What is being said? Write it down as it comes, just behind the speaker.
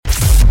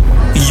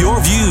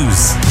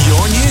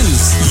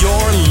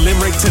Your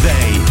Limerick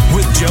Today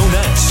with Joe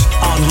Nash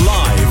on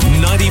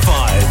Live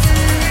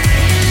 95.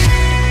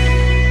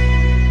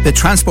 The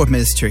Transport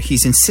Minister,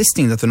 he's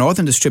insisting that the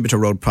Northern Distributor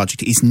Road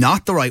project is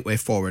not the right way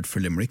forward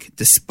for Limerick,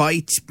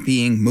 despite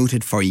being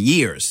mooted for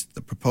years.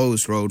 The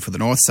proposed road for the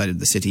north side of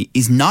the city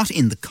is not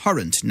in the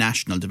current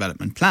National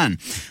Development Plan.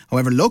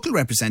 However, local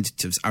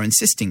representatives are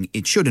insisting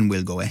it should and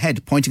will go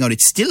ahead, pointing out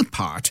it's still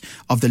part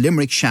of the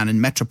Limerick-Shannon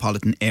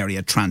Metropolitan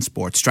Area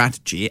Transport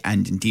Strategy.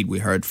 And indeed, we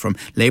heard from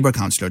Labour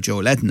Councillor Joe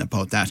Ledden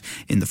about that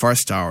in the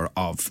first hour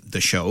of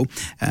the show.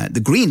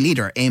 The Green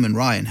leader, Eamon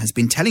Ryan, has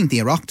been telling the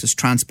Oireachtas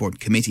Transport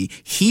Committee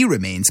he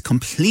remains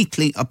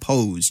completely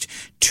opposed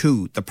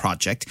to the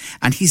project,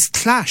 and he's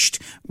clashed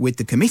with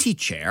the committee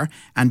chair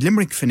and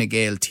Limerick Fine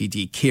Gael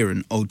TD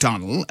Kieran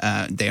O'Donnell.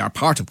 They are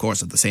part, of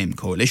course, of the same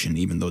coalition,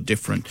 even though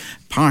different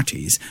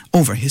parties,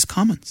 over his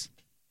comments.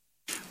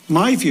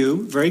 My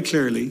view, very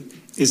clearly,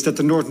 is that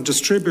the Northern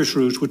Distributor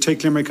route would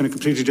take Limerick in a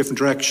completely different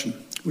direction.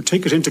 It would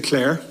take it into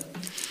Clare.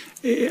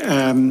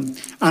 And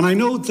I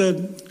know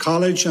the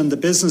college and the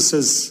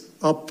businesses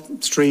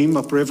upstream,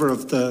 upriver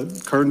of the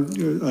current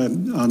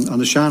on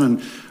the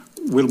Shannon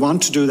will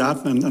want to do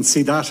that and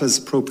see that as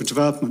appropriate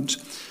development.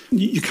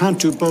 You can't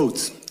do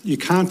both. You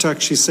can't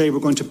actually say we're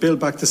going to build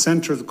back the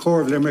centre of the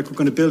core of Limerick, we're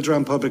going to build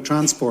around public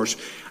transport,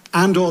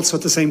 and also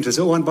at the same time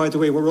say, oh, and by the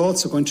way, what we're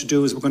also going to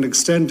do is we're going to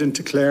extend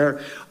into Clare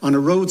on a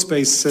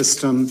roads-based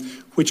system,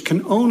 which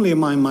can only, in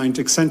my mind,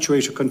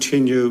 accentuate or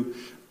continue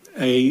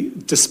a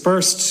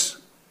dispersed,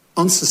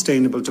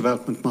 unsustainable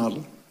development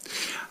model.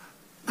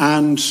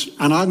 And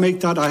I'll make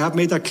that, I have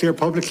made that clear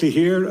publicly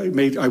here.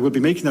 I will be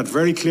making that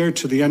very clear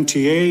to the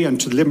NTA and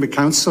to the Limerick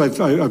Council.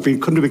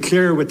 Couldn't be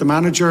clearer with the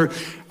manager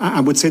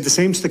and would say the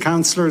same to the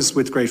councillors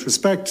with great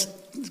respect.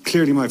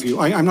 Clearly my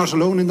view. I'm not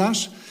alone in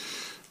that.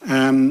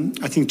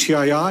 I think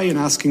TII, in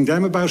asking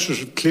them about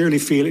it, clearly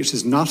feel it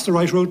is not the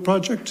right road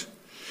project.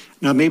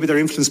 Now, maybe they're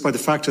influenced by the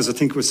fact, as I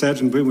think was said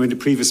in the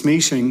previous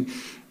meeting,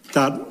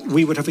 that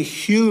we would have a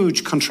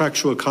huge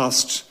contractual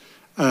cost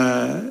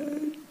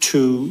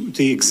to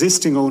the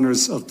existing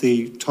owners of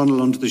the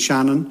tunnel under the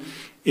Shannon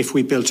if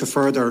we built a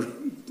further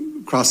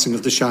crossing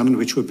of the Shannon,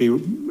 which would be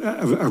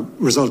a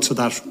result of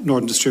that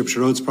Northern Distributor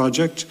Roads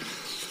project.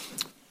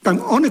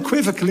 I'm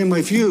unequivocal in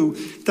my view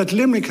that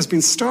Limerick has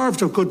been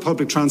starved of good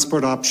public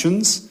transport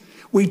options.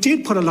 We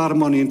did put a lot of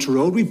money into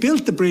road. We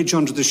built the bridge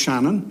under the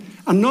Shannon.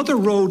 Another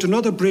road,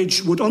 another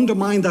bridge would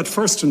undermine that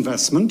first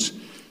investment.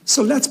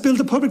 So let's build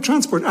the public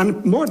transport.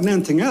 And more than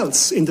anything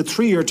else, in the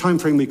 3-year time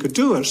frame we could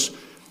do it,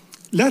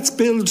 let's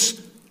build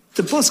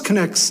the bus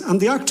connects and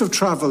the active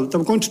travel that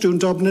we're going to do in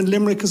Dublin and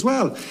Limerick as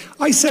well.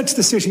 I said to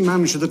the city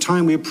manager at the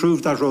time we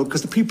approved that road,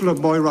 because the people of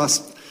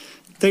Moyross,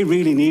 they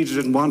really needed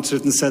it and wanted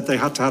it and said they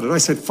had to have it. I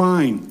said,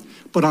 fine,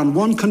 but on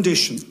one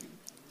condition,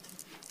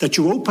 that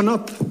you open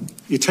up,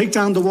 you take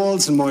down the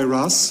walls in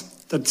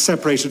Moyross that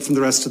separate it from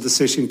the rest of the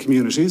city and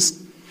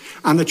communities,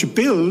 and that you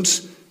build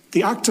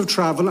the active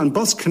travel and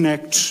bus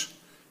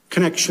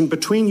connection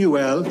between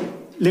UL,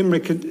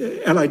 Limerick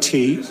LIT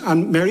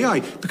and Mary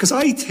I, because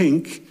I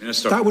think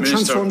that would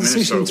transform the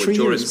city in 3 years. With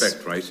due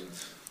respect, right?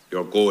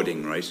 You're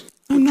goading, right?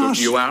 I'm not.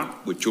 You are.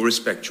 With due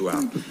respect, you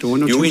are.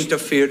 You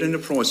interfered in the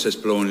process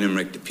below in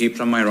Limerick. The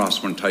people of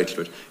Moyross were entitled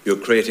to it. You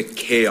created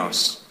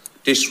chaos.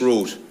 This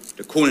route,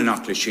 the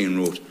Coonanock-Lachine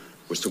route,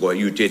 was to go.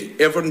 You did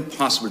everything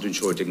possible to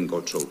ensure it didn't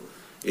go through.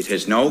 It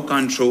has now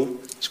gone through.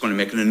 It's going to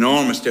make an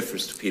enormous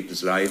difference to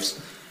people's lives.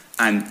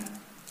 And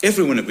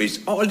everyone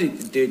agrees. All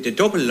the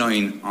double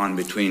line on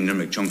between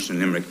Limerick Junction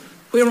and Limerick,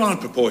 we're all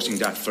proposing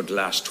that for the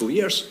last 2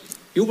 years.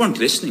 You weren't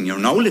listening. You're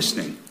now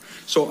listening.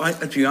 So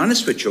to be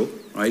honest with you,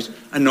 right,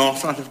 an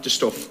awful lot of the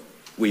stuff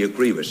we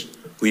agree with.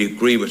 We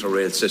agree with a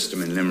rail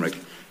system in Limerick.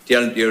 The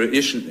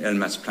initial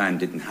LMATS plan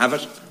didn't have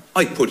it.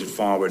 I put it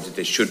forward that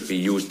they should be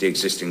used the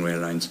existing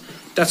rail lines.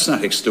 That's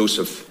not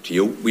exclusive to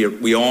you.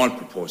 We all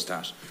propose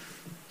that.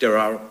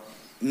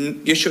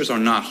 Issues are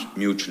not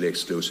mutually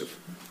exclusive.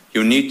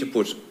 You need to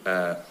put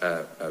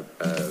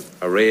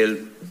a rail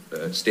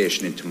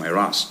station into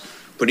Moyross,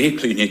 but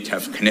equally you need to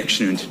have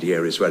connection into the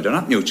area as well. They're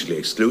not mutually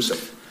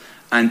exclusive.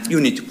 And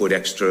you need to put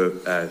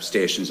extra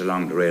stations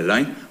along the rail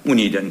line. We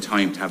need in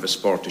time to have a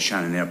spur to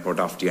Shannon Airport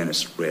off the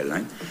Ennis rail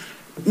line.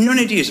 None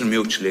of these are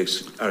mutually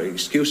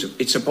exclusive.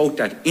 It's about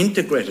that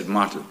integrated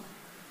model.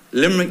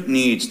 Limerick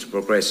needs to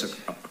progress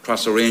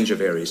across a range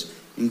of areas,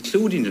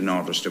 including the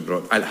Northern Distributor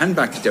Road. I'll hand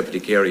back to Deputy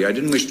Carey. I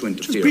didn't wish to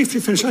interfere. Just briefly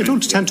finish. I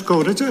don't intend to go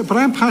with it, but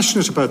I'm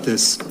passionate about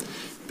this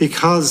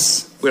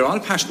because... We're all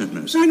passionate,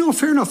 Minister. I know,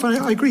 fair enough.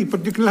 I agree,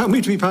 but you can allow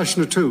me to be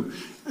passionate too.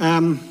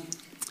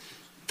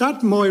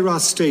 That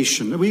Moyross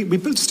station, we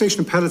built a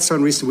station in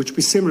Pelletstown recently, which would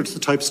be similar to the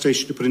type of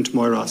station you put into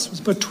Moyross. It was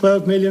about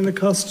 12 million it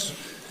cost,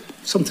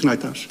 something like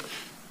that.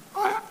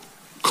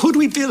 Could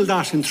we build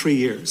that in 3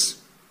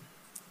 years?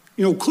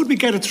 You know, could we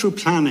get it through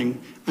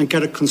planning and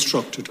get it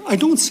constructed?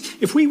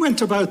 If we went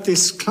about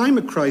this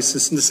climate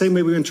crisis in the same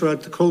way we went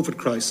about the COVID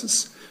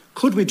crisis,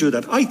 could we do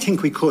that? I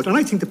think we could, and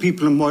I think the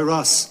people in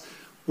Moyross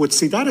would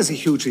see that as a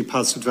hugely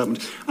positive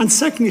development. And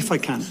secondly, if I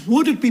can,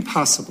 would it be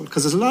possible,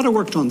 because there's a lot of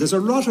work done, there's a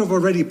lot of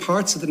already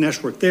parts of the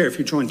network there if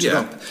you joined it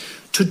up,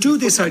 to do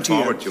this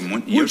idea,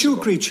 would you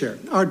agree, Chair,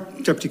 or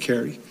Deputy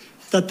Carey,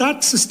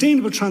 that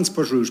sustainable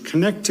transport route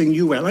connecting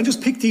UL, I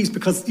just pick these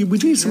because we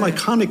need some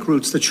iconic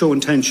routes that show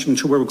intention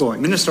to where we're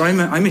going. Minister, I'm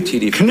a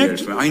TD for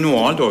years. I know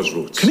all those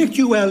routes. Connect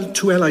UL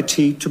to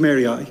LIT to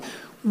Mary I.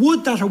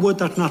 Would that or would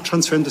that not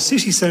transform the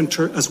city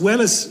centre as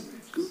well as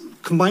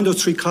combine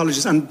those three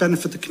colleges and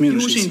benefit the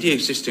communities? Using the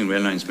existing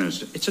rail lines,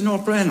 Minister, it's a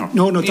no-brainer.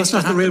 No, that's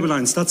not the railway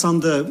lines. That's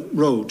on the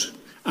road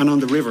and on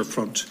the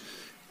riverfront.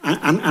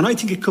 And I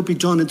think it could be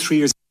done in 3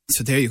 years.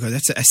 So there you go.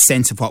 That's a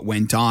sense of what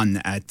went on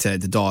at the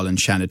Dáil and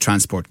Shannon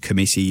Transport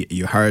Committee.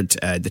 You heard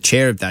the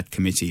chair of that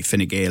committee,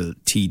 Fine Gael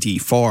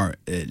TD for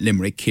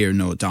Limerick,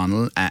 Kieran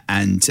O'Donnell,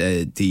 and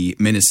the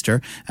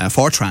Minister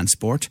for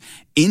Transport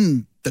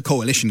in the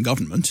coalition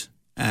government,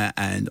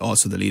 and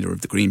also the leader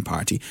of the Green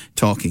Party,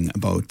 talking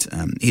about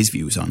his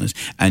views on it.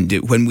 And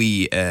when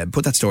we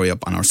put that story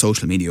up on our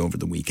social media over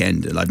the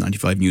weekend, Live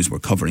 95 News were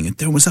covering it,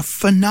 there was a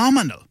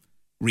phenomenal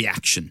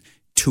reaction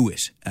to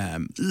it.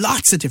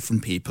 Lots of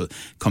different people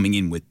coming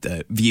in with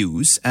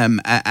views,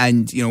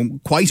 and you know,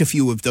 quite a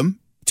few of them,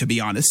 to be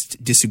honest,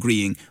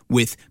 disagreeing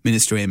with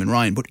Minister Eamon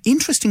Ryan. But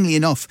interestingly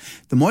enough,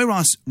 the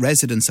Moyross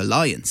Residents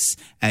Alliance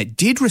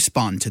did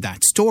respond to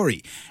that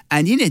story,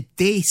 and in it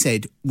they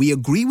said, we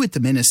agree with the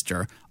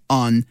Minister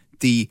on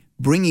the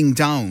bringing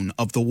down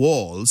of the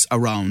walls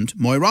around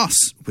Moyross,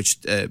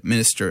 which the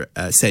Minister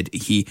said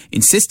he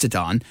insisted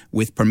on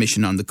with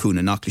permission on the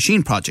Cúna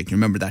Knocklashin project. You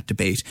remember that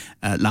debate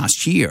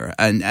last year,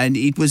 and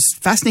it was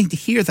fascinating to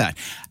hear that.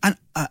 And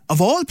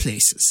of all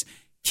places,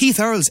 Keith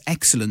Earle's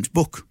excellent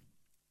book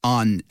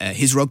on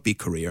his rugby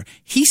career,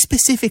 he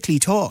specifically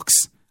talks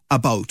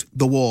about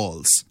the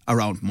walls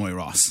around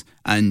Moyross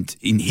and,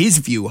 in his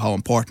view, how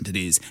important it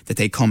is that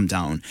they come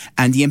down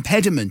and the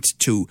impediment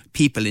to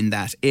people in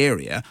that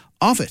area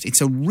of it.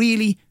 It's a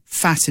really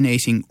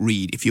fascinating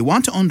read. If you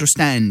want to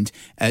understand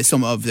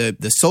some of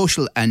the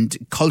social and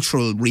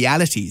cultural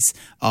realities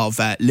of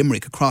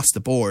Limerick across the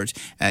board,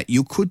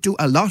 you could do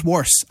a lot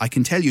worse, I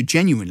can tell you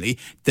genuinely,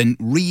 than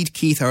read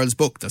Keith Earle's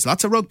book. There's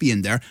lots of rugby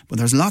in there, but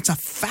there's lots of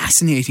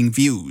fascinating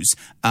views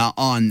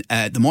on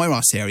the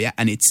Moyross area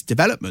and its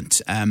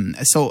development.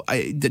 So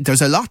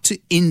there's a lot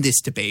in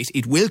this debate.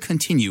 It will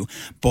continue,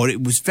 but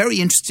it was very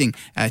interesting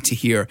to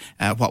hear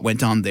what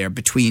went on there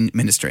between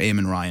Minister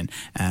Eamon Ryan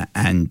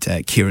and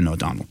Kieran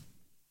O'Donnell.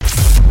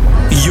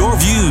 Your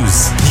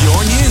views,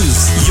 your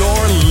news,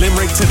 your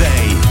Limerick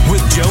Today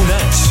with Joe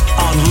Nash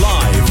on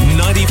Live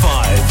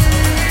 95.